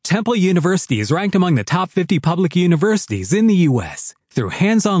Temple University is ranked among the top 50 public universities in the U.S. Through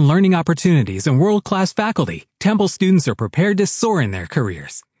hands-on learning opportunities and world-class faculty, Temple students are prepared to soar in their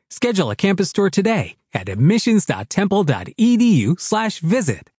careers. Schedule a campus tour today at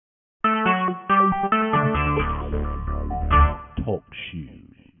admissions.temple.edu/visit. Talk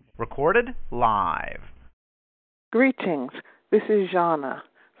shoes. Recorded live. Greetings. This is Zhana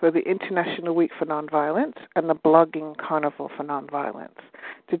for the International Week for Nonviolence and the Blogging Carnival for Nonviolence.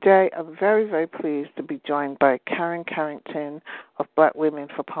 Today, I'm very, very pleased to be joined by Carrington of Black Women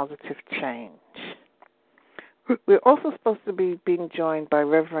for Positive Change. We're also supposed to be being joined by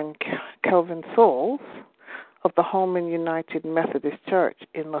Reverend Kelvin Sauls of the Holman United Methodist Church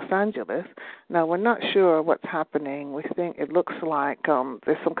in Los Angeles. Now, we're not sure what's happening. We think it looks like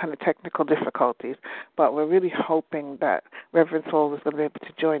there's some kind of technical difficulties, but we're really hoping that Reverend Sauls is going to be able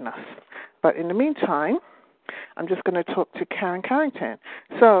to join us. But in the meantime, I'm just going to talk to Carrington.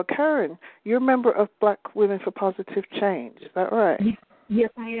 So, Karen, you're a member of Black Women for Positive Change. Is that right?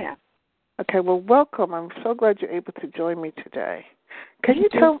 Yes, I am. Okay, well, welcome. I'm so glad you're able to join me today. Can you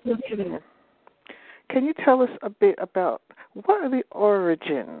tell us a bit about what are the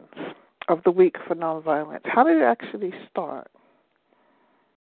origins of the Week for Nonviolence? How did it actually start?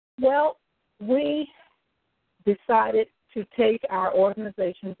 Well, we decided to take our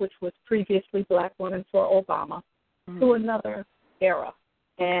organization, which was previously Black Women for Obama, to another era.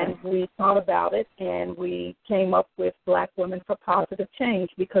 And we thought about it, and we came up with Black Women for Positive Change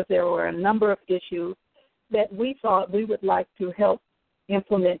because there were a number of issues that we thought we would like to help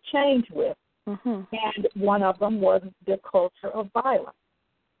implement change with. And one of them was the culture of violence.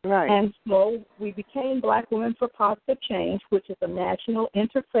 Right. And so we became Black Women for Positive Change, which is a national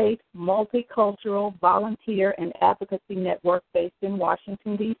interfaith, multicultural, volunteer, and advocacy network based in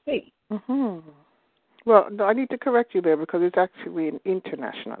Washington, D.C. Well, no, I need to correct you there because it's actually an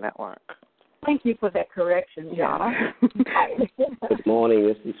international network. Thank you for that correction, Zhana. Good morning.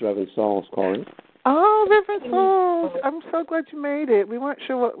 This is Reverend Sauls calling. Oh, Reverend Sauls, I'm so glad you made it. We weren't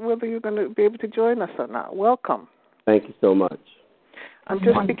sure whether you were going to be able to join us or not. Welcome. Thank you so much. I'm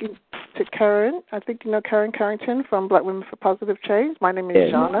just speaking to Karen. I think you know Karen Carrington from Black Women for Positive Change. My name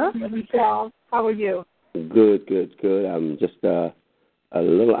is Zhana. How are you? Good. I'm just a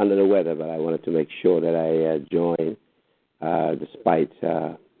little under the weather, but I wanted to make sure that I join despite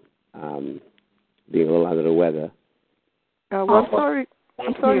being a little under the weather. Well, sorry.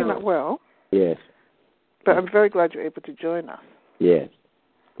 I'm sorry you're not well. Yes. But I'm very glad you're able to join us. Yes.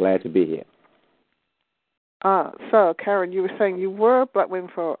 Glad to be here. So, Karen, you were saying you were Black Women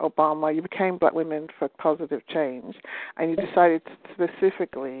for Obama, you became Black Women for Positive Change, and you decided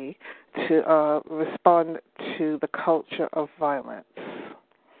specifically to respond to the culture of violence.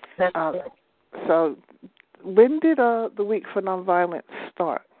 That's correct. So, when did the Week for Nonviolence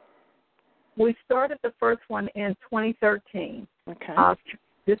start? We started the first one in 2013. Okay.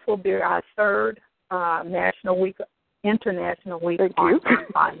 This will be our third International Week Thank on you.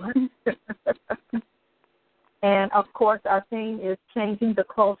 Nonviolence. And, of course, our theme is changing the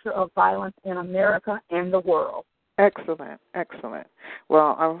culture of violence in America and the world. Excellent.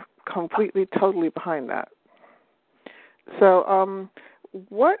 Well, I'm completely, totally behind that. So,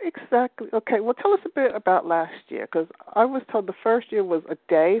 what exactly, well, tell us a bit about last year, because I was told the first year was a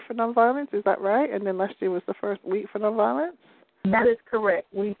day for nonviolence, is that right? And then last year was the first week for nonviolence? That is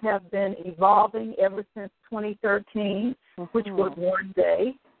correct. We have been evolving ever since 2013, which was one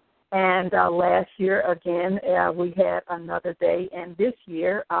day. And last year, again, we had another day. And this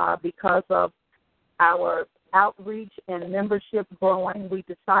year, because of our outreach and membership growing, we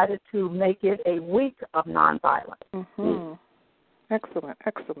decided to make it a week of nonviolence. Excellent.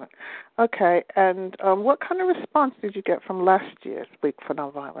 Okay, and what kind of response did you get from last year's Week for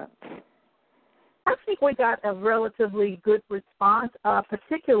Nonviolence? I think we got a relatively good response,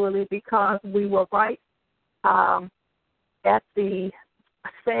 particularly because we were right at the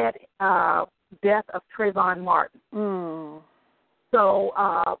sad death of Trayvon Martin. So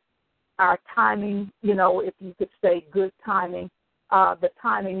our timing, if you could say good timing, the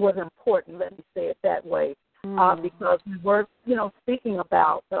timing was important, let me say it that way, because we were, speaking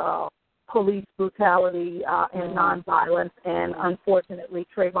about police brutality and nonviolence, and unfortunately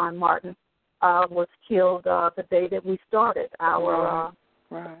Trayvon Martin was killed the day that we started our...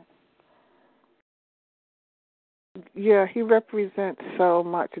 Right. Yeah, he represents so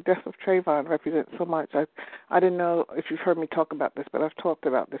much. The death of Trayvon represents so much. I didn't know if you've heard me talk about this, but I've talked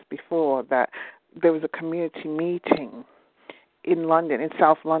about this before, that there was a community meeting in London, in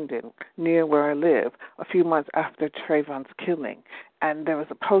South London, near where I live, a few months after Trayvon's killing. And there was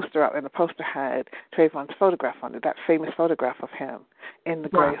a poster out, and the poster had Trayvon's photograph on it, that famous photograph of him in the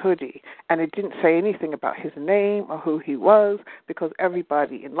gray hoodie. And it didn't say anything about his name or who he was, because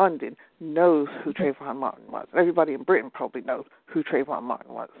everybody in London knows who Trayvon Martin was. Everybody in Britain probably knows who Trayvon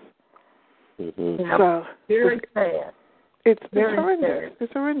Martin was. Mm-hmm. So very sad. It's horrendous.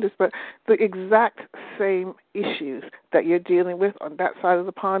 It's horrendous. But the exact same issues that you're dealing with on that side of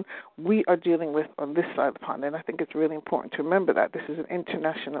the pond, we are dealing with on this side of the pond. And I think it's really important to remember that this is an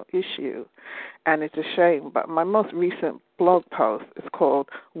international issue. And it's a shame. But my most recent blog post is called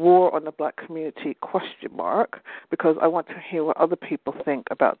War on the Black Community ? Because I want to hear what other people think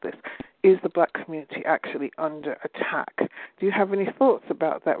about this. Is the black community actually under attack? Do you have any thoughts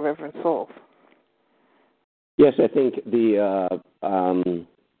about that, Reverend Sauls? Yes, I think the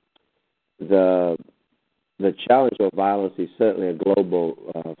challenge of violence is certainly a global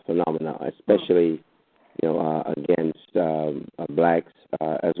phenomenon, especially against blacks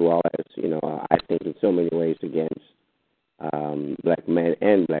as well as I think in so many ways against black men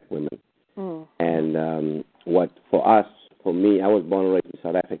and black women. And for me, I was born and raised in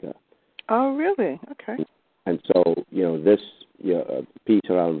South Africa. Oh, really? Okay. And so this piece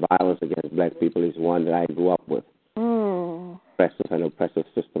around violence against black people is one that I grew up with. Oppressive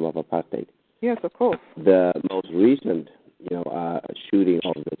system of apartheid. Yes, of course. The most recent, shooting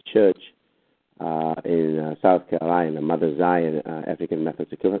of the church in South Carolina, Mother Zion African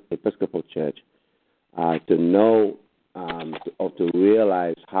Methodist Episcopal Church, to know or to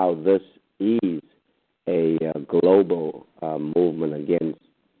realize how this is a global movement against,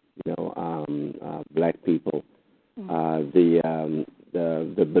 black people.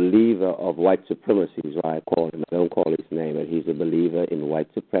 The believer of white supremacy is what I call him. I don't call his name, but he's a believer in white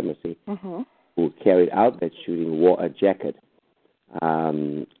supremacy who carried out that shooting, wore a jacket,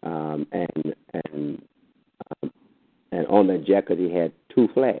 and on that jacket he had two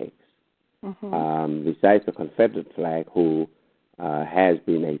flags. Besides the Confederate flag, who has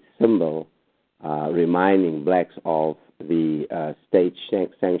been a symbol reminding blacks of the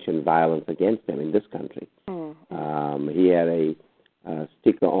state-sanctioned violence against them in this country. He had a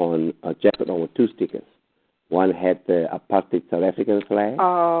jacket on with two stickers. One had the apartheid South African flag.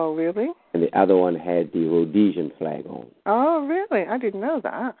 Oh, really? And the other one had the Rhodesian flag on. Oh, really? I didn't know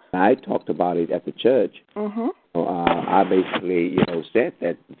that. I talked about it at the church. I basically, said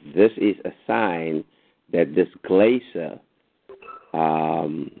that this is a sign that this glacier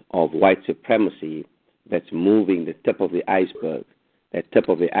of white supremacy that's moving the tip of the iceberg. That tip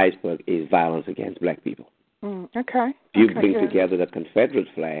of the iceberg is violence against black people. Okay. If you bring together the Confederate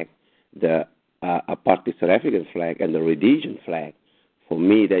flag, the apartheid South African flag, and the Rhodesian flag, for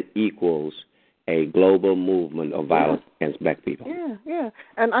me that equals a global movement of violence against black people. Yeah.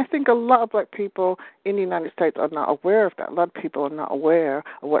 And I think a lot of black people in the United States are not aware of that. A lot of people are not aware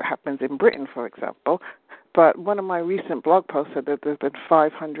of what happens in Britain, for example. But one of my recent blog posts said that there's been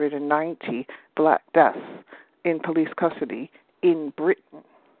 590 black deaths in police custody in Britain.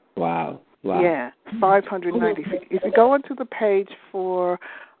 Wow. Yeah, 590. If you go onto the page for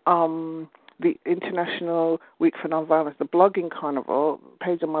the International Week for Nonviolence, the Blogging Carnival,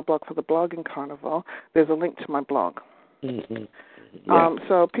 page on my blog for the Blogging Carnival, there's a link to my blog.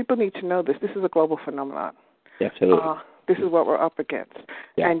 So people need to know this. This is a global phenomenon. Absolutely. This is what we're up against.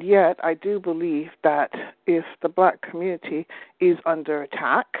 Yeah. And yet I do believe that if the black community is under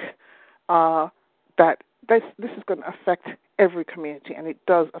attack, that this is going to affect every community, and it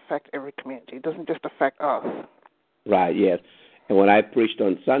does affect every community. It doesn't just affect us. Right, yes. And when I preached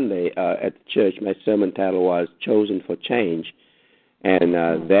on Sunday at the church, my sermon title was Chosen for Change. And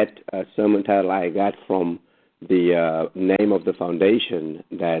that sermon title I got from the name of the foundation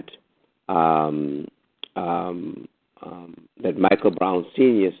that that Michael Brown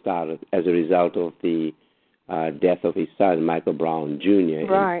Sr. started as a result of the death of his son, Michael Brown Jr.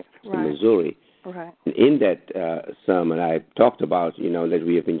 in Missouri. Right. And in that sermon, I talked about, that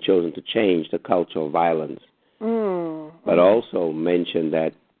we have been chosen to change the culture of violence, but also mentioned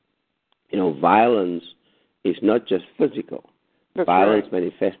that, violence is not just physical. That's violence right.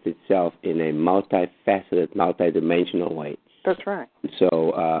 manifests itself in a multifaceted, multidimensional way. That's right.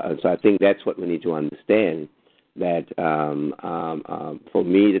 So I think that's what we need to understand, that for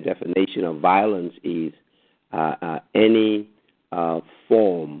me, the definition of violence is any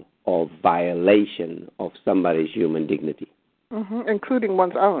form of violation of somebody's human dignity. Including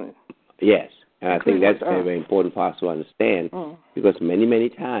one's own. Yes, and I think that's very, very important for us to understand, because many, many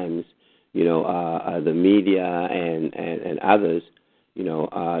times, the media and others,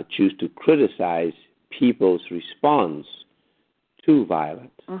 choose to criticize people's response to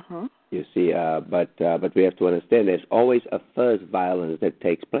violence. Mm-hmm. You see, but we have to understand there's always a first violence that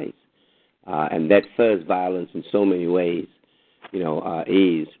takes place, and that first violence, in so many ways,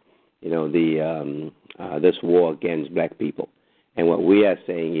 is this war against black people. And what we are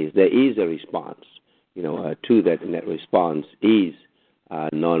saying is there is a response, to that, and that response is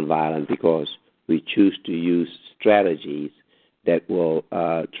nonviolent, because we choose to use strategies that will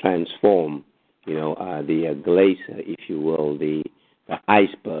transform, the glacier, if you will, the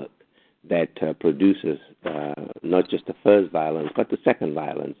iceberg that produces not just the first violence but the second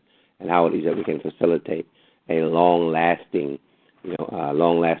violence, and how it is that we can facilitate a long-lasting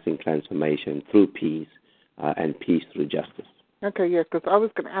transformation through peace and peace through justice. Okay, yeah, because I was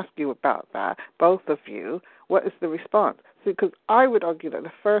going to ask you about that, both of you. What is the response? See, because I would argue that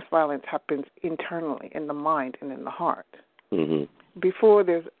the first violence happens internally, in the mind and in the heart, before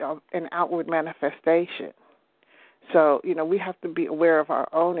there's an outward manifestation. So, we have to be aware of our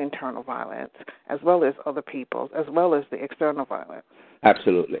own internal violence, as well as other people's, as well as the external violence.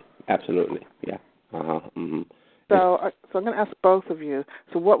 Absolutely, yeah. So I'm going to ask both of you,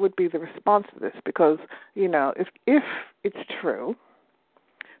 so what would be the response to this? Because, if it's true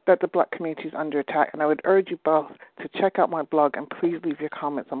that the black community is under attack, and I would urge you both to check out my blog and please leave your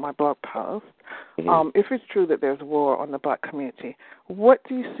comments on my blog post. If it's true that there's war on the black community, what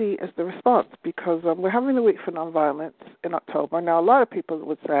do you see as the response? Because we're having the Week for Nonviolence in October. Now, a lot of people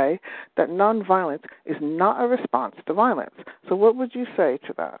would say that nonviolence is not a response to violence. So what would you say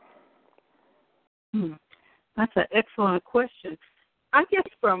to that? That's an excellent question. I guess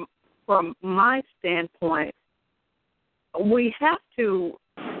from my standpoint, we have to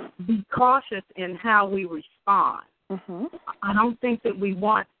be cautious in how we respond. I don't think that we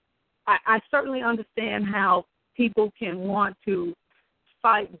want – I certainly understand how people can want to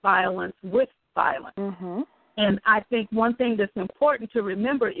fight violence with violence. And I think one thing that's important to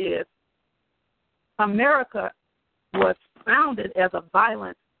remember is America was founded as a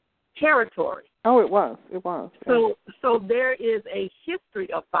violent territory. Oh, it was. So there is a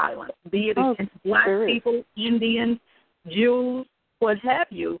history of violence, be it against black people, Indians, Jews, what have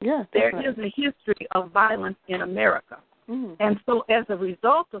you. Yeah, there is a history of violence in America. And so as a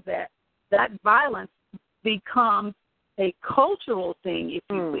result of that violence becomes a cultural thing, if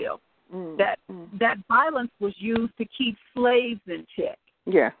you will. That violence was used to keep slaves in check.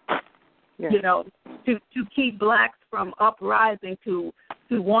 Yeah. To keep blacks from uprising, who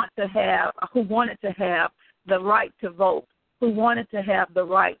wanted to have the right to vote, who wanted to have the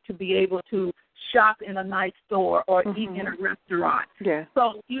right to be able to shop in a nice store or eat in a restaurant. Yeah.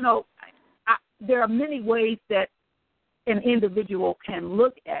 So, there are many ways that an individual can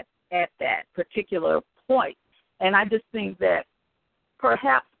look at that particular point. And I just think that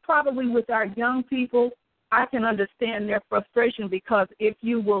probably with our young people, I can understand their frustration, because if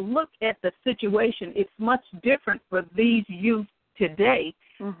you will look at the situation, it's much different for these youth today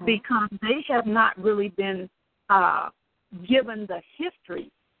because they have not really been given the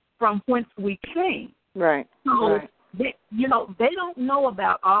history from whence we came. Right. So they don't know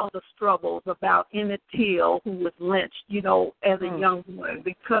about all the struggles about Emmett Till, who was lynched, as a young boy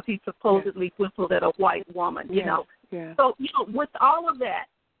because he supposedly whistled at a white woman. So with all of that,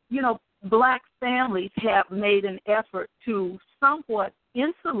 black families have made an effort to somewhat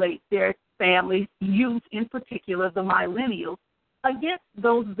insulate their families, youth in particular, the millennials, against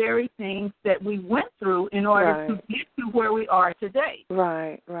those very things that we went through in order to get to where we are today.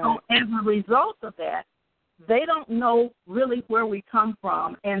 Right. So as a result of that, they don't know really where we come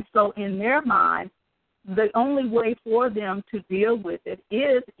from. And so in their mind, the only way for them to deal with it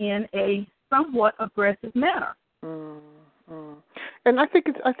is in a somewhat aggressive manner. And I think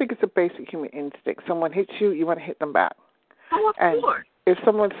it's a basic human instinct. Someone hits you, you want to hit them back. Oh, of course.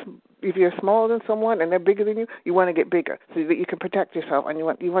 If you're smaller than someone and they're bigger than you, you want to get bigger so that you can protect yourself, and you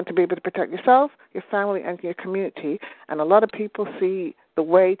want to be able to protect yourself, your family, and your community. And a lot of people see the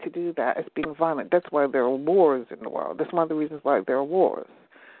way to do that as being violent. That's why there are wars in the world. That's one of the reasons why there are wars.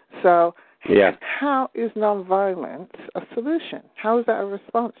 So, how is nonviolence a solution? How is that a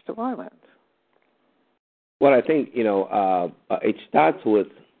response to violence? Well, I think it starts with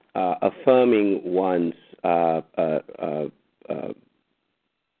affirming one's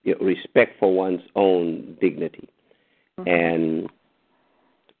respect for one's own dignity, and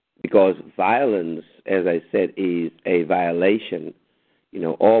because violence, as I said, is a violation,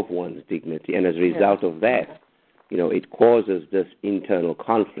 of one's dignity, and as a result of that, it causes this internal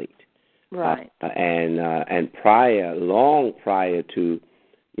conflict. Right. And long prior to,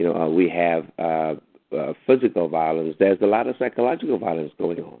 we have physical violence, there's a lot of psychological violence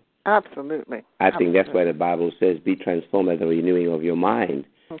going on. Absolutely. I think that's why the Bible says, "Be transformed by the renewing of your mind."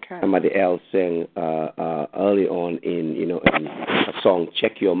 Okay. Somebody else sang early on in a song,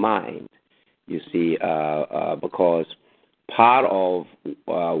 "Check Your Mind." You see, because part of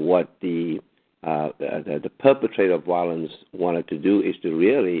what the perpetrator of violence wanted to do is to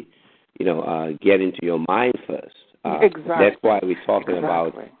really, get into your mind first. Exactly. That's why we're talking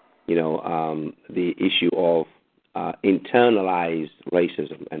about, the issue of internalized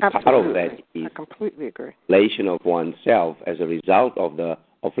racism, and Absolutely. part of that is I completely agree. relation of oneself as a result of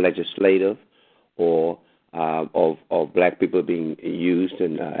legislative or of black people being used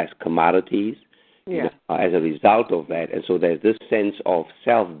as commodities. Yeah. As a result of that, and so there's this sense of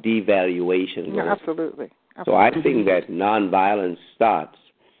self-devaluation. Yeah, absolutely. So I think that nonviolence starts,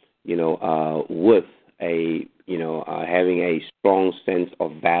 with a having a strong sense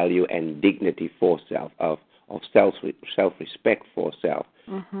of value and dignity for self, of self-respect for self.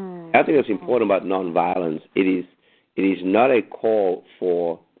 Mm-hmm. I think what's important about nonviolence, it is not a call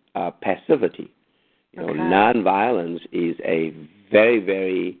for passivity. Okay. Nonviolence is a very,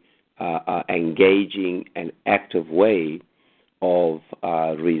 very engaging and active way of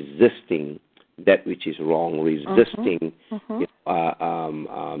resisting that which is wrong, resisting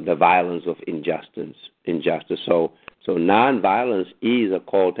the violence of injustice. So nonviolence is a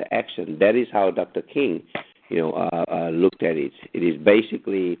call to action. That is how Dr. King, looked at it. It is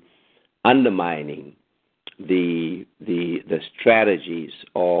basically undermining the strategies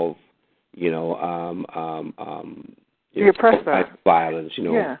of the oppressor, violence,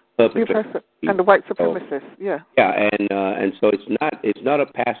 the oppressor and the white supremacists, and so it's not a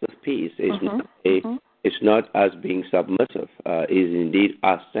passive peace. It's not us being submissive. It is indeed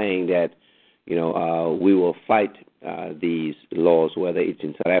us saying that we will fight these laws, whether it's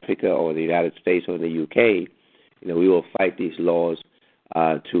in South Africa or the United States or in the UK. We will fight these laws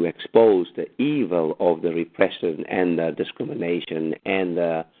to expose the evil of the repression and the discrimination and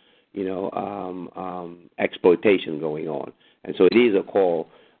the exploitation going on. And so it is a call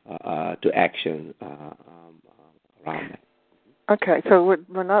to action around that. Okay, so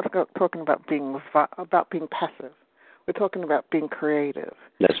we're not talking about being passive. We're talking about being creative.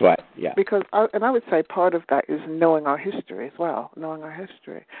 That's right, yeah. Because, I would say part of that is knowing our history as well,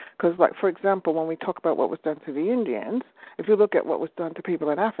 Because, like, for example, when we talk about what was done to the Indians, if you look at what was done to people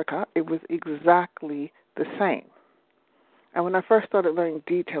in Africa, it was exactly the same. And when I first started learning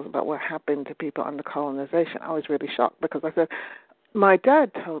details about what happened to people under colonization, I was really shocked because I said, my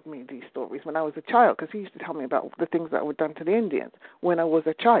dad told me these stories when I was a child because he used to tell me about the things that were done to the Indians when I was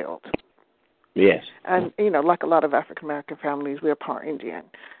a child. Yes. And, like a lot of African-American families, we're part Indian.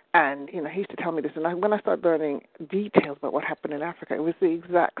 And, he used to tell me this. And when I started learning details about what happened in Africa, it was the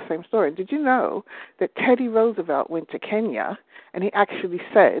exact same story. Did you know that Teddy Roosevelt went to Kenya and he actually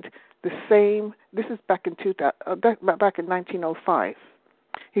said the same, this is back in 1905.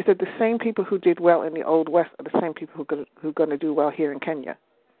 He said the same people who did well in the Old West are the same people who are going to do well here in Kenya.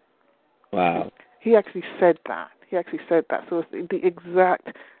 Wow. He actually said that. So it's the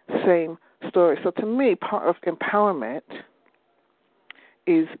exact same story. So to me, part of empowerment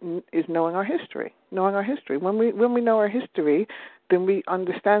is knowing our history. When we know our history, then we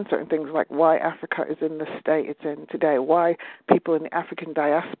understand certain things like why Africa is in the state it's in today, why people in the African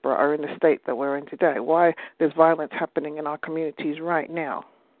diaspora are in the state that we're in today, why there's violence happening in our communities right now.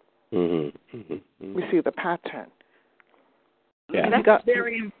 Mm-hmm. Mm-hmm. We see the pattern. Yeah. And that's a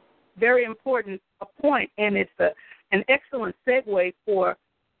very, very important point, and it's an excellent segue for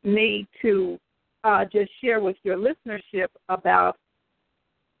me to just share with your listenership about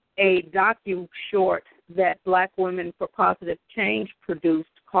a docu-short that Black Women for Positive Change produced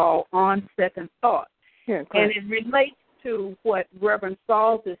called On Second Thought. Yeah, and it relates to what Reverend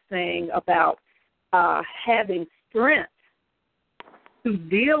Sauls is saying about having strength to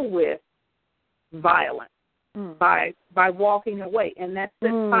deal with violence by walking away. And that's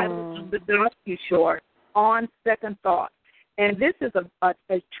the title of the docu-short, On Second Thought. And this is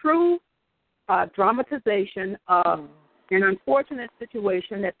a true dramatization of an unfortunate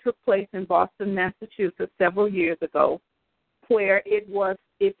situation that took place in Boston, Massachusetts several years ago, where it was,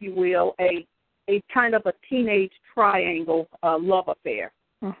 if you will, a kind of a teenage triangle love affair,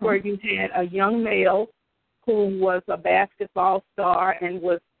 where you had a young male who was a basketball star and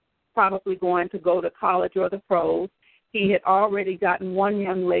was probably going to go to college or the pros. He had already gotten one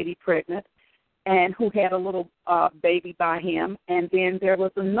young lady pregnant and who had a little baby by him, and then there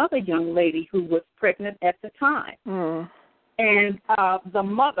was another young lady who was pregnant at the time. And the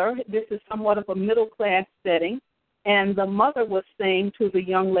mother, this is somewhat of a middle-class setting, And the mother was saying to the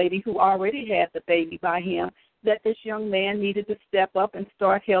young lady who already had the baby by him that this young man needed to step up and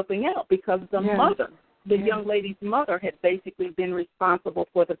start helping out because the mother, the young lady's mother, had basically been responsible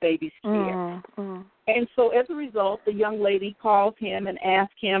for the baby's care. And so as a result, the young lady calls him and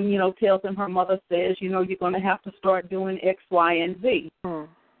asks him, tells him her mother says, you're going to have to start doing X, Y, and Z.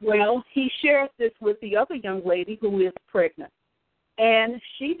 Well, he shares this with the other young lady who is pregnant. And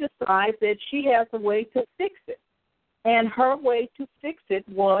she decides that she has a way to fix it. And her way to fix it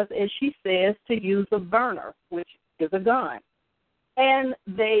was, as she says, to use a burner, which is a gun. And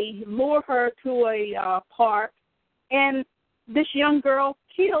they lure her to a park, and this young girl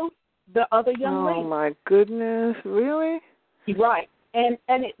kills the other young lady. Oh, my goodness. Really? Right. And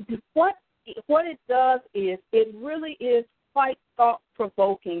what it does is it really is quite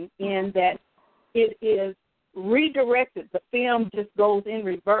thought-provoking in that it is redirected. The film just goes in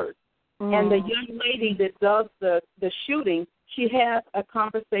reverse. And the young lady that does the shooting, she has a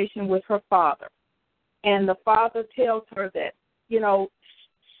conversation with her father. And the father tells her that,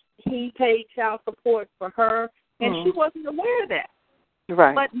 he paid child support for her, and she wasn't aware of that.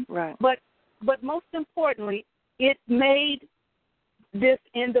 Right, But most importantly, it made this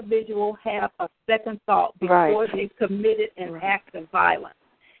individual have a second thought before they committed an act of violence.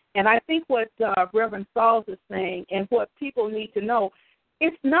 And I think what Reverend Sauls is saying and what people need to know,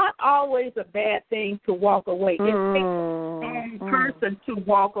 it's not always a bad thing to walk away. It takes a person to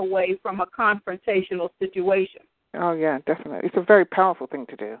walk away from a confrontational situation. Oh, yeah, definitely. It's a very powerful thing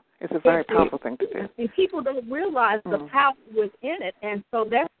to do. It's a very powerful thing to do. And people don't realize the power within it. And so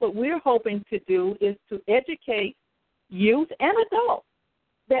that's what we're hoping to do, is to educate youth and adults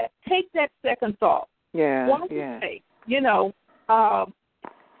that take that second thought. Yeah, Why say,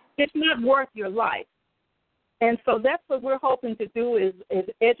 it's not worth your life. And so that's what we're hoping to do is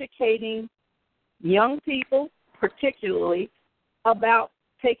educating young people, particularly, about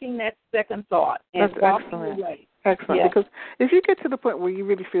taking that second thought and walking away. Excellent. Because if you get to the point where you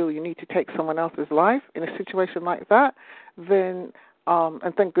really feel you need to take someone else's life in a situation like that, then,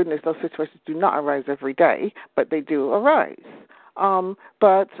 and thank goodness those situations do not arise every day, but they do arise.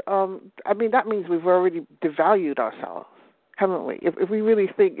 That means we've already devalued ourselves, haven't we? If we really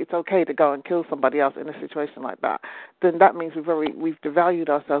think it's okay to go and kill somebody else in a situation like that, then that means we've devalued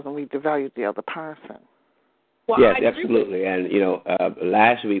ourselves and we've devalued the other person. Well, yes, absolutely. And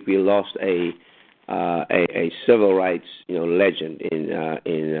last week we lost a civil rights legend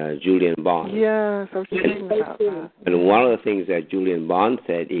in Julian Bond. Yes, I was thinking about that. And one of the things that Julian Bond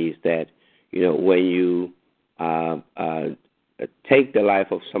said is that when you take the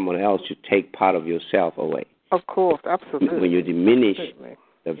life of someone else, you take part of yourself away. Of course, absolutely. When you diminish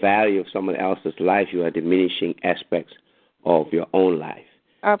the value of someone else's life, you are diminishing aspects of your own life.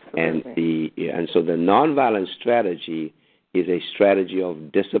 Absolutely. And so the nonviolent strategy is a strategy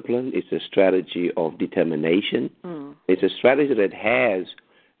of discipline. It's a strategy of determination. It's a strategy that has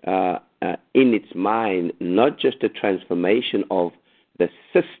in its mind not just the transformation of the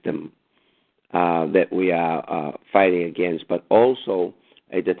system that we are fighting against, but also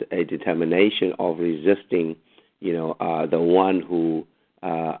a determination of resisting, the one who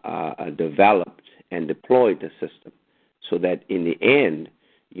developed and deployed the system, so that in the end,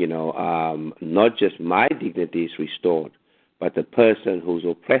 not just my dignity is restored, but the person who's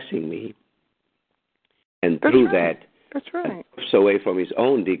oppressing me, and through that, strips away from his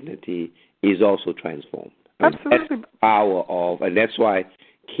own dignity, is also transformed. Absolutely. That's the power of, and that's why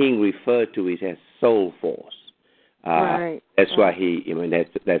King referred to it as soul force. That's why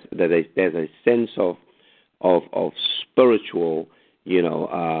there's a sense of spiritual,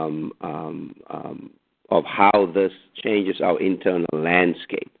 of how this changes our internal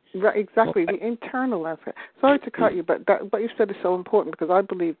landscape. Right, exactly, the internal landscape. Sorry to cut you, but what you said is so important, because I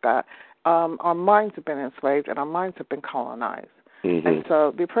believe that our minds have been enslaved and our minds have been colonized. And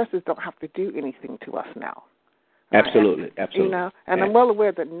so the oppressors don't have to do anything to us now. Absolutely. And I'm well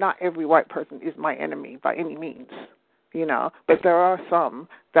aware that not every white person is my enemy by any means, but there are some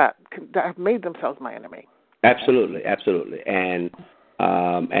that have made themselves my enemy. Absolutely. And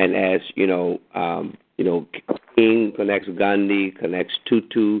as King connects Gandhi, connects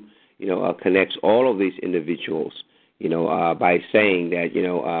Tutu, connects all of these individuals, by saying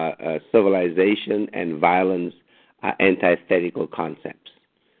that civilization and violence are antithetical concepts.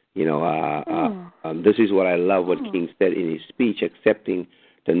 This is what I love what King said in his speech accepting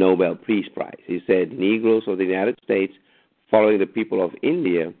the Nobel Peace Prize. He said, Negroes of the United States, following the people of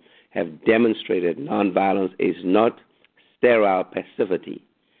India, have demonstrated nonviolence is not sterile passivity,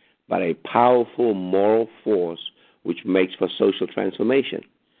 but a powerful moral force which makes for social transformation.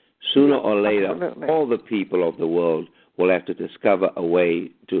 Sooner or later, absolutely. all the people of the world will have to discover a way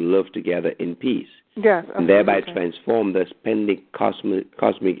to live together in peace. Yes, and thereby transform this pending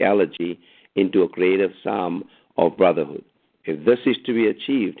cosmic elegy into a creative psalm of brotherhood. If this is to be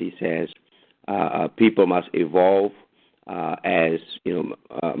achieved, he says, people must evolve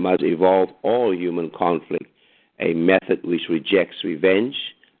must evolve all human conflict, a method which rejects revenge,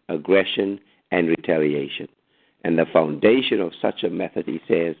 aggression, and retaliation. And the foundation of such a method, he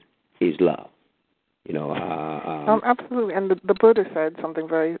says, is love. Absolutely. And the Buddha said something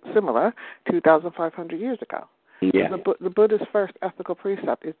very similar 2,500 years ago. Yeah. The Buddha's first ethical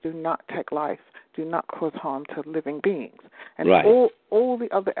precept is do not take life, do not cause harm to living beings. And right. all the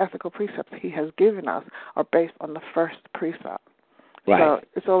other ethical precepts he has given us are based on the first precept. Right. So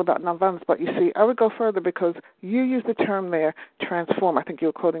it's all about nonviolence. But you see, I would go further because you use the term there, transform. I think you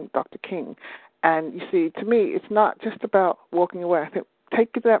were quoting Dr. King. And you see, to me, it's not just about walking away. I think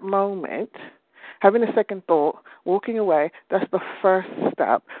take that moment, having a second thought, walking away, that's the first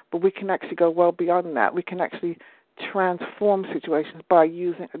step. But we can actually go well beyond that. We can actually transform situations by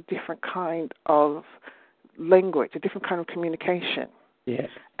using a different kind of language, a different kind of communication. Yes.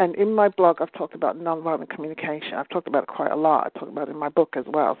 And in my blog, I've talked about nonviolent communication. I've talked about it quite a lot. I talk about it in my book as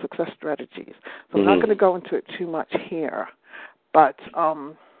well, Success Strategies. So I'm not going to go into it too much here. But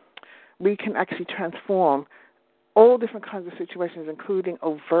we can actually transform all different kinds of situations, including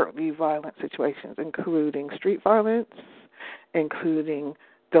overtly violent situations, including street violence, including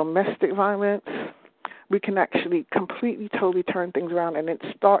domestic violence. We can actually completely, totally turn things around, and it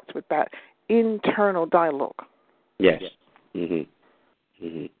starts with that internal dialogue. Yes. Mm-hmm.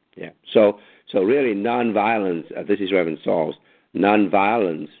 Mm-hmm. Yeah. So really, nonviolence. This is Reverend Sauls.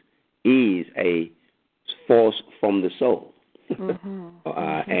 Nonviolence is a force from the soul, mm-hmm.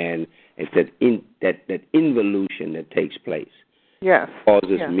 And it's that involution that takes place. Yes.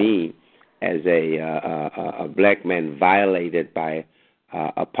 Causes me, as a black man violated by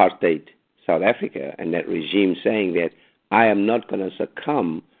apartheid South Africa, and that regime saying that I am not going to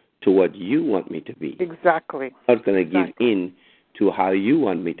succumb to what you want me to be. Exactly. I'm not going to give in to how you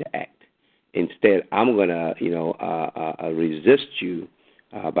want me to act. Instead, I'm going to, resist you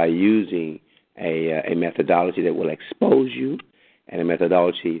by using a methodology that will expose you, and a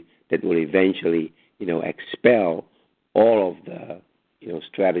methodology that will eventually, expel all of the,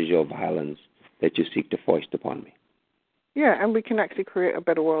 strategy of violence that you seek to foist upon me. Yeah, and we can actually create a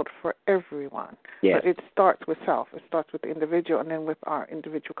better world for everyone. Yes. But it starts with self. It starts with the individual, and then with our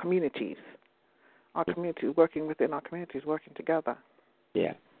individual communities. Our communities, working within our communities, working together.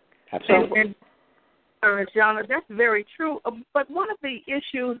 Yeah, absolutely. And Zhana, that's very true. But one of the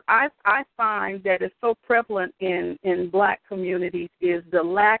issues I find that is so prevalent in black communities is the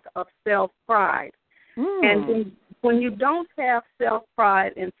lack of self-pride. And when you don't have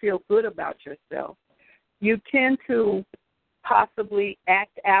self-pride and feel good about yourself, you tend to possibly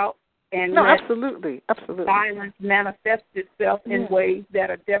act out and let absolutely. violence manifest itself in ways that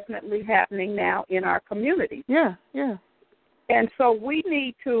are definitely happening now in our community. Yeah. And so we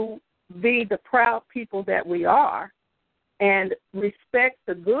need to be the proud people that we are and respect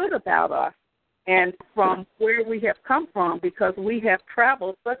the good about us and from where we have come from, because we have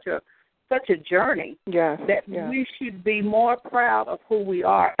traveled such a journey that we should be more proud of who we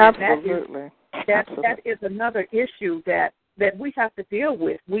are. Absolutely. And that is another issue that we have to deal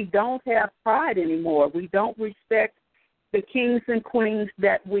with. We don't have pride anymore. We don't respect the kings and queens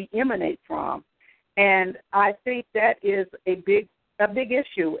that we emanate from. And I think that is a big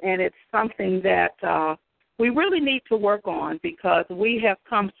issue, and it's something that we really need to work on, because we have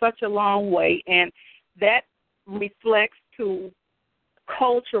come such a long way, and that reflects to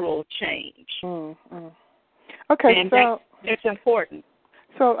cultural change. Mm-hmm. Okay, and so it's important.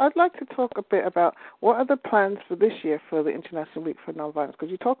 So I'd like to talk a bit about what are the plans for this year for the International Week for Nonviolence, because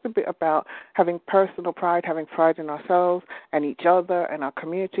you talked a bit about having personal pride, having pride in ourselves and each other and our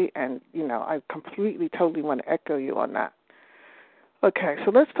community, and, I completely, totally want to echo you on that. Okay,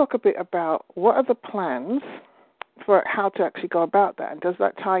 so let's talk a bit about what are the plans for how to actually go about that, and does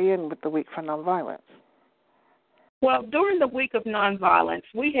that tie in with the Week for Nonviolence? Well, during the Week of Nonviolence,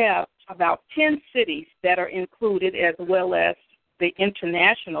 we have about 10 cities that are included, as well as the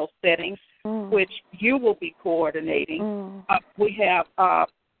international settings, which you will be coordinating. We have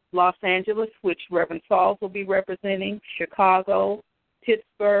Los Angeles, which Reverend Sauls will be representing, Chicago,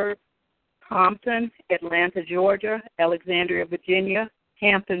 Pittsburgh, Compton, Atlanta, Georgia, Alexandria, Virginia,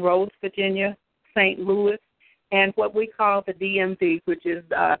 Hampton Roads, Virginia, St. Louis, and what we call the DMV, which is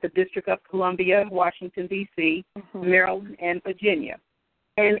the District of Columbia, Washington, D.C., Maryland, and Virginia.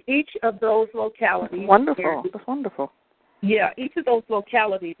 And each of those localities... That's wonderful. each of those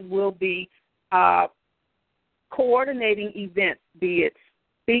localities will be coordinating events, be it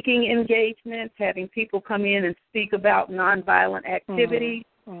speaking engagements, having people come in and speak about nonviolent activities.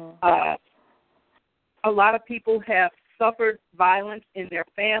 A lot of people have suffered violence in their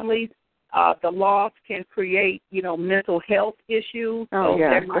families. The loss can create, mental health issues.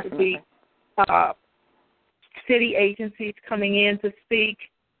 There might be city agencies coming in to speak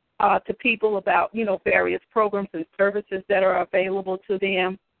to people about, various programs and services that are available to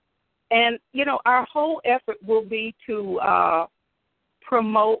them. And, our whole effort will be to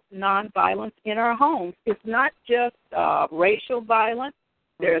promote nonviolence in our homes. It's not just racial violence.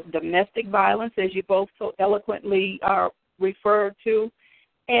 There's domestic violence, as you both so eloquently referred to.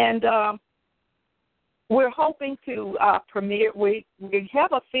 And we're hoping to premiere. We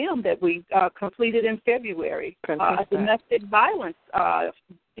have a film that we completed in February, a domestic violence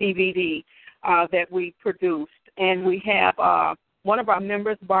DVD that we produced. And we have one of our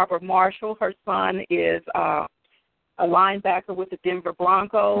members, Barbara Marshall. Her son is a linebacker with the Denver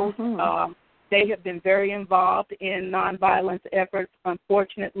Broncos. They have been very involved in nonviolence efforts.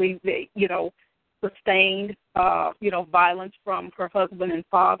 Unfortunately, they, sustained, violence from her husband and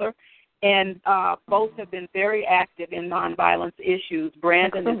father. And both have been very active in nonviolence issues.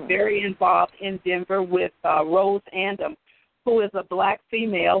 Brandon is very involved in Denver with Rose Andom, who is a black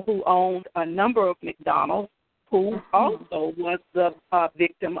female who owned a number of McDonald's, who also was the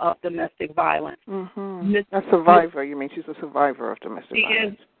victim of domestic violence. A survivor, you mean? She's a survivor of domestic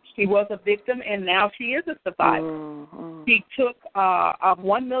violence. She was a victim, and now she is a survivor. She took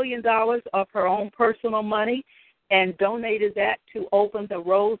 $1 million of her own personal money and donated that to open the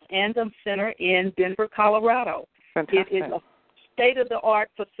Rose Andom Center in Denver, Colorado. Fantastic. It is a state-of-the-art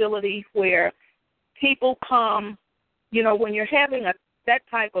facility where people come, when you're having that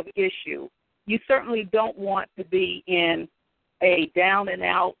type of issue, you certainly don't want to be in a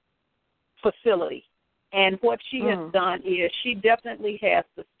down-and-out facility. And what she has done is she definitely has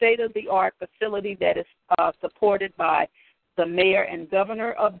the state-of-the-art facility that is supported by the mayor and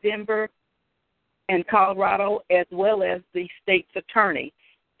governor of Denver and Colorado, as well as the state's attorney.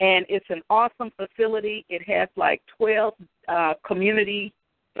 And it's an awesome facility. It has like 12 community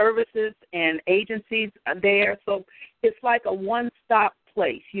services and agencies there. So it's like a one-stop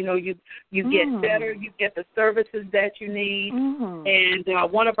place. You get better, you get the services that you need. And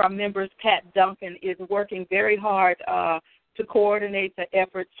one of our members, Pat Duncan, is working very hard to coordinate the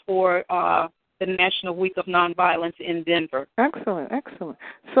efforts for the National Week of Nonviolence in Denver. Excellent.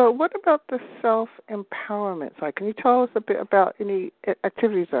 So what about the self-empowerment side? Can you tell us a bit about any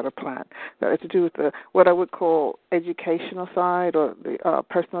activities that are planned that have to do with what I would call educational side or the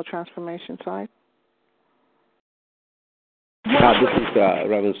personal transformation side? This is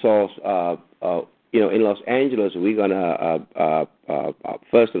Reverend Sauls. In Los Angeles, we're gonna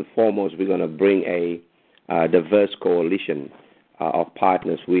first and foremost we're gonna bring a diverse coalition of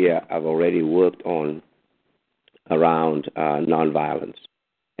partners we have already worked on around nonviolence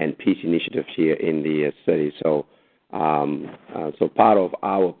and peace initiatives here in the city. So part of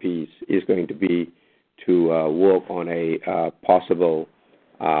our piece is going to be to work on a possible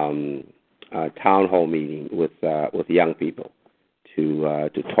town hall meeting with young people to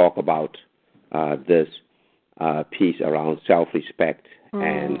talk about this piece around self-respect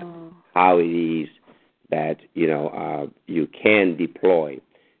and how it is that you can deploy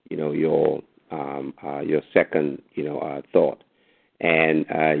your second thought and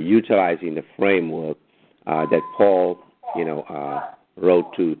utilizing the framework that Paul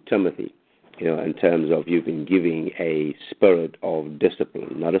wrote to Timothy. In terms of you've been giving a spirit of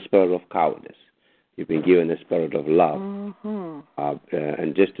discipline, not a spirit of cowardice. You've been given a spirit of love,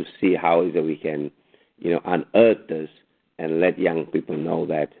 and just to see how is that we can, unearth this and let young people know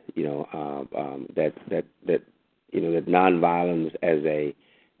that, that nonviolence as a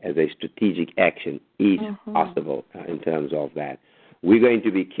strategic action is possible in terms of that. We're going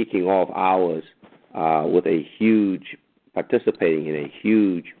to be kicking off ours with participating in a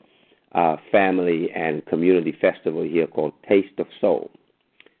huge family and community festival here called Taste of Soul,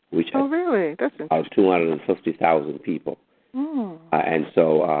 which really? That's has 250,000 people. And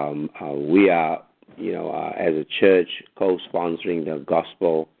so we are, as a church, co-sponsoring the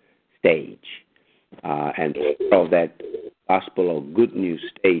gospel stage, and of that gospel or good news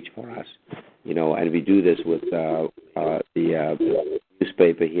stage for us, and we do this with the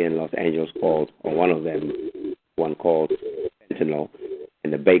newspaper here in Los Angeles one called Sentinel,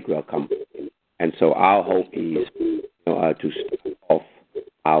 and the Bakewell Company. And so our hope is to start off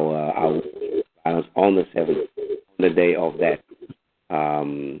our violence on the 7th, on the day of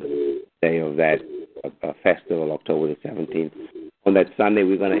that festival, October the 17th. On that Sunday,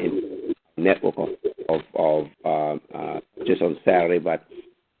 we're going to network of just on Saturday, but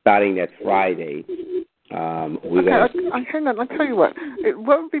starting that Friday, we're going to... Hang on, I'll tell you what.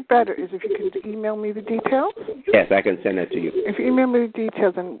 What would be better is if you could email me the details. Yes, I can send that to you. If you email me the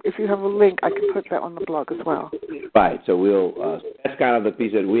details, and if you have a link, I can put that on the blog as well. Right, so we'll... that's kind of the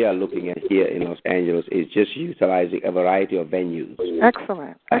piece that we are looking at here in Los Angeles, is just utilizing a variety of venues.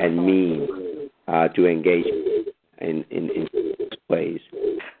 Excellent. And means to engage in ways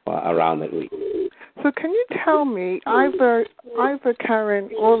around that week. So can you tell me, either Karen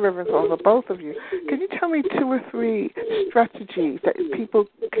or Reverend Sauls, or both of you, can you tell me 2 or 3 strategies that people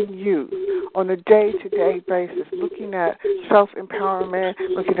can use on a day-to-day basis, looking at self-empowerment,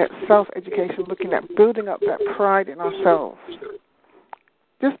 looking at self-education, looking at building up that pride in ourselves?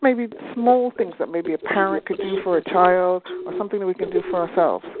 Just maybe small things that maybe a parent could do for a child, or something that we can do for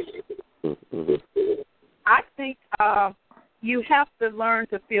ourselves. Mm-hmm. I think you have to learn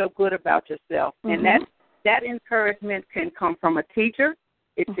to feel good about yourself, and that encouragement can come from a teacher,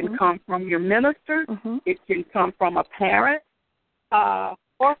 it can come from your minister, it can come from a parent, or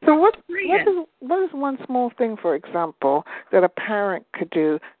from a friend. What is one small thing, for example, that a parent could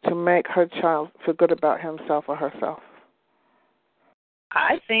do to make her child feel good about himself or herself?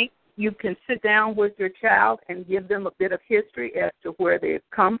 I think you can sit down with your child and give them a bit of history as to where they've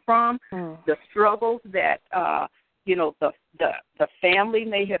come from, the struggles that the family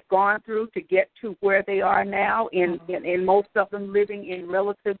may have gone through to get to where they are now, in most of them living in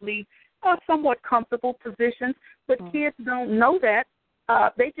relatively somewhat comfortable positions. But kids don't know that.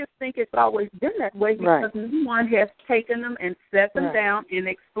 They just think it's always been that way because no one has taken them and set them down and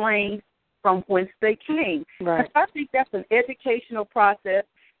explained from whence they came. Right. I think that's an educational process.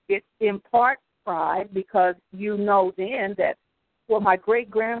 It imparts pride because you know then that, well, my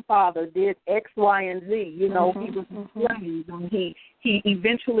great-grandfather did X, Y, and Z. You know, he was enslaved, and he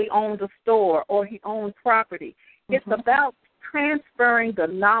eventually owned a store or he owned property. It's about transferring the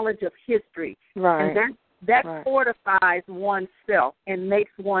knowledge of history. Right. And that fortifies oneself and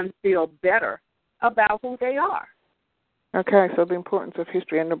makes one feel better about who they are. Okay, so the importance of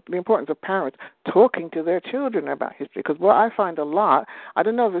history and the importance of parents talking to their children about history. Because what I find a lot, I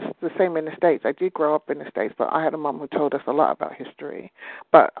don't know if it's the same in the States. I did grow up in the States, but I had a mom who told us a lot about history.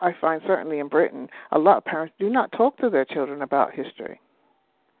 But I find certainly in Britain, a lot of parents do not talk to their children about history.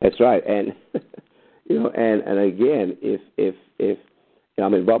 That's right, and and again, if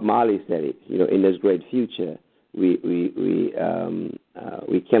Bob Marley said it. In this great future, we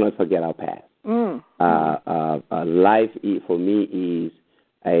cannot forget our past. Life for me is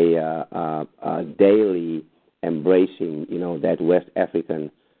a daily embracing, that West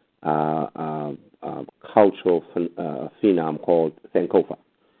African cultural phenom called Sankofa,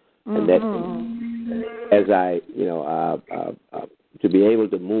 and that as I, to be able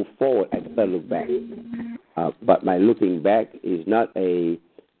to move forward, I better look back. But my looking back is not a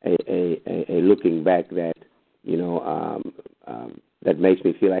looking back that that makes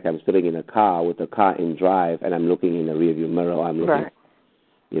me feel like I'm sitting in a car with the car in drive and I'm looking in the rearview mirror. I'm looking,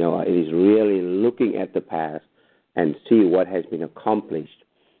 it is really looking at the past and see what has been accomplished,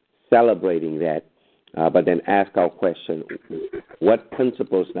 celebrating that, but then ask our question: what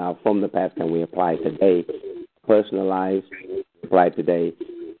principles now from the past can we apply today, personal lives, apply today,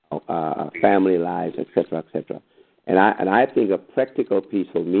 family lives, etc., etc. And I think a practical piece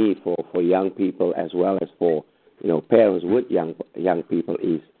for me, for young people as well as for parents with young people,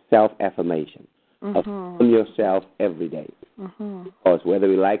 is self-affirmation. Affirm yourself every day. Because whether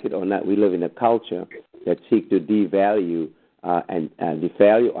we like it or not, we live in a culture that seeks to devalue and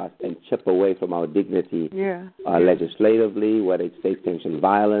devalue us and chip away from our dignity legislatively, whether it's state-sanctioned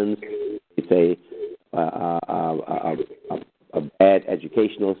violence, it's a bad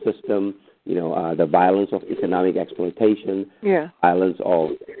educational system, the violence of economic exploitation, violence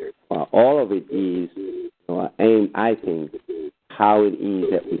of all of it is aimed, I think, how it is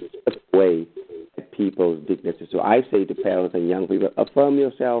that we chip away at people's dignity. So I say to parents and young people, affirm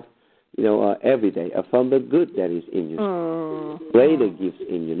yourself, every day. Affirm the good that is in you, greater gifts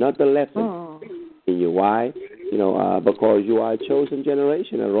in you, not the lesser in you. Why? Because you are a chosen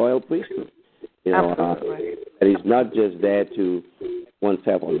generation, a royal priesthood. It is not just there to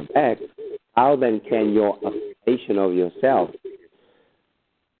oneself on the back. How then can your affirmation of yourself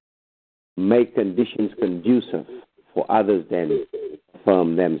make conditions conducive for others then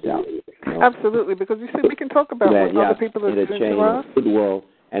affirm themselves? Absolutely, because you see, we can talk about what other people are doing to us. Goodwill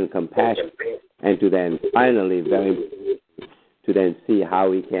and compassion, and to then finally to then see how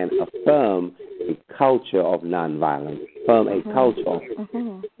we can affirm a culture of nonviolence, affirm a culture of,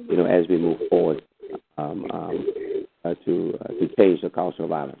 as we move forward change the culture of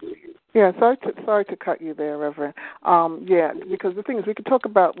violence. Yeah, sorry to cut you there, Reverend. Because the thing is, we could talk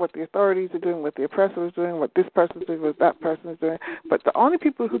about what the authorities are doing, what the oppressor is doing, what this person is doing, what that person is doing, but the only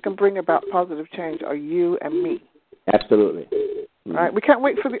people who can bring about positive change are you and me. Absolutely. Mm-hmm. Right? We can't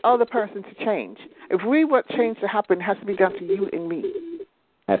wait for the other person to change. If we want change to happen, it has to be down to you and me.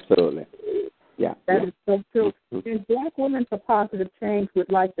 Absolutely. Yeah. That is so true. And Black Women for Positive Change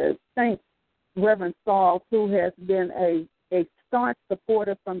would like to thank Reverend Sauls, who has been a staunch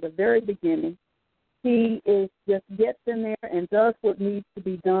supporter from the very beginning. He just gets in there and does what needs to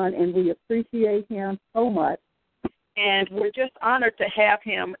be done, and we appreciate him so much. And we're just honored to have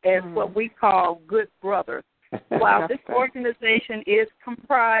him as what we call good brothers. While this organization is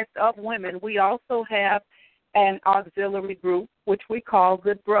comprised of women, we also have an auxiliary group, which we call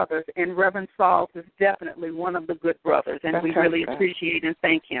Good Brothers, and Reverend Sauls is definitely one of the good brothers, and we really appreciate and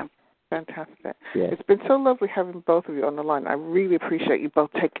thank him. Fantastic. Yes. It's been so lovely having both of you on the line. I really appreciate you both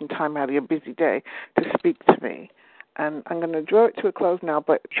taking time out of your busy day to speak to me. And I'm going to draw it to a close now,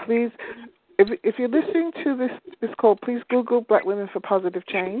 but please, if you're listening to this call, please Google Black Women for Positive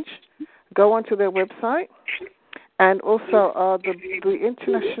Change. Go onto their website. And also, the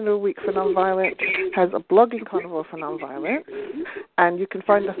International Week for Nonviolence has a blogging carnival for nonviolence, and you can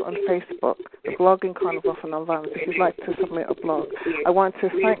find us on Facebook, the Blogging Carnival for Nonviolence, if you'd like to submit a blog. I want to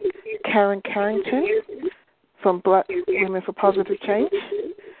thank Carrington from Black Women for Positive Change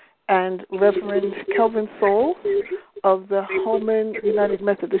and Reverend Kelvin Sauls of the Holman United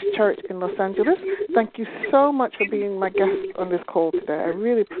Methodist Church in Los Angeles. Thank you so much for being my guest on this call today. I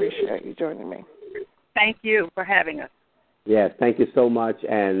really appreciate you joining me. Thank you for having us. Yes, thank you so much,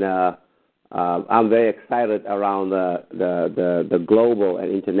 and I'm very excited around the global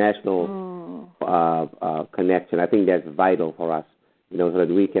and international connection. I think that's vital for us, so that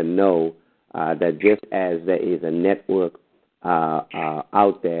we can know that just as there is a network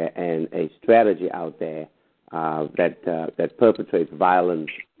out there and a strategy out there that perpetrates violence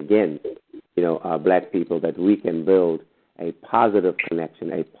against, Black people, that we can build a positive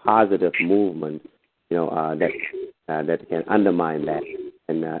connection, a positive movement, that can undermine that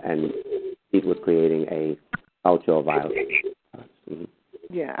and keep with creating a culture of violence. Mm-hmm.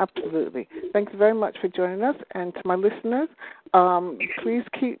 Yeah, absolutely. Thanks very much for joining us. And to my listeners, please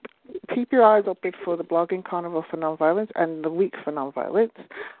keep your eyes open for the Blogging Carnival for Nonviolence and the Week for Nonviolence.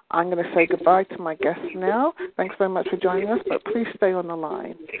 I'm going to say goodbye to my guests now. Thanks very much for joining us, but please stay on the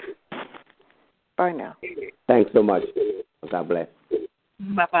line. Bye now. Thanks so much. God bless.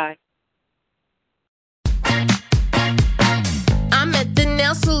 Bye-bye. I'm at the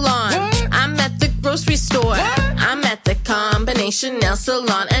nail salon. What? I'm at the grocery store. What? I'm at the combination nail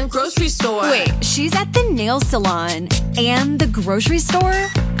salon and grocery store. Wait, she's at the nail salon and the grocery store?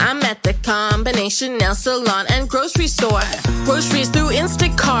 I'm at the combination nail salon and grocery store. Groceries through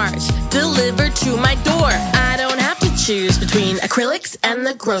Instacart, delivered to my door. I don't have to choose between acrylics and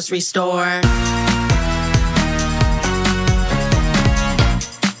the grocery store.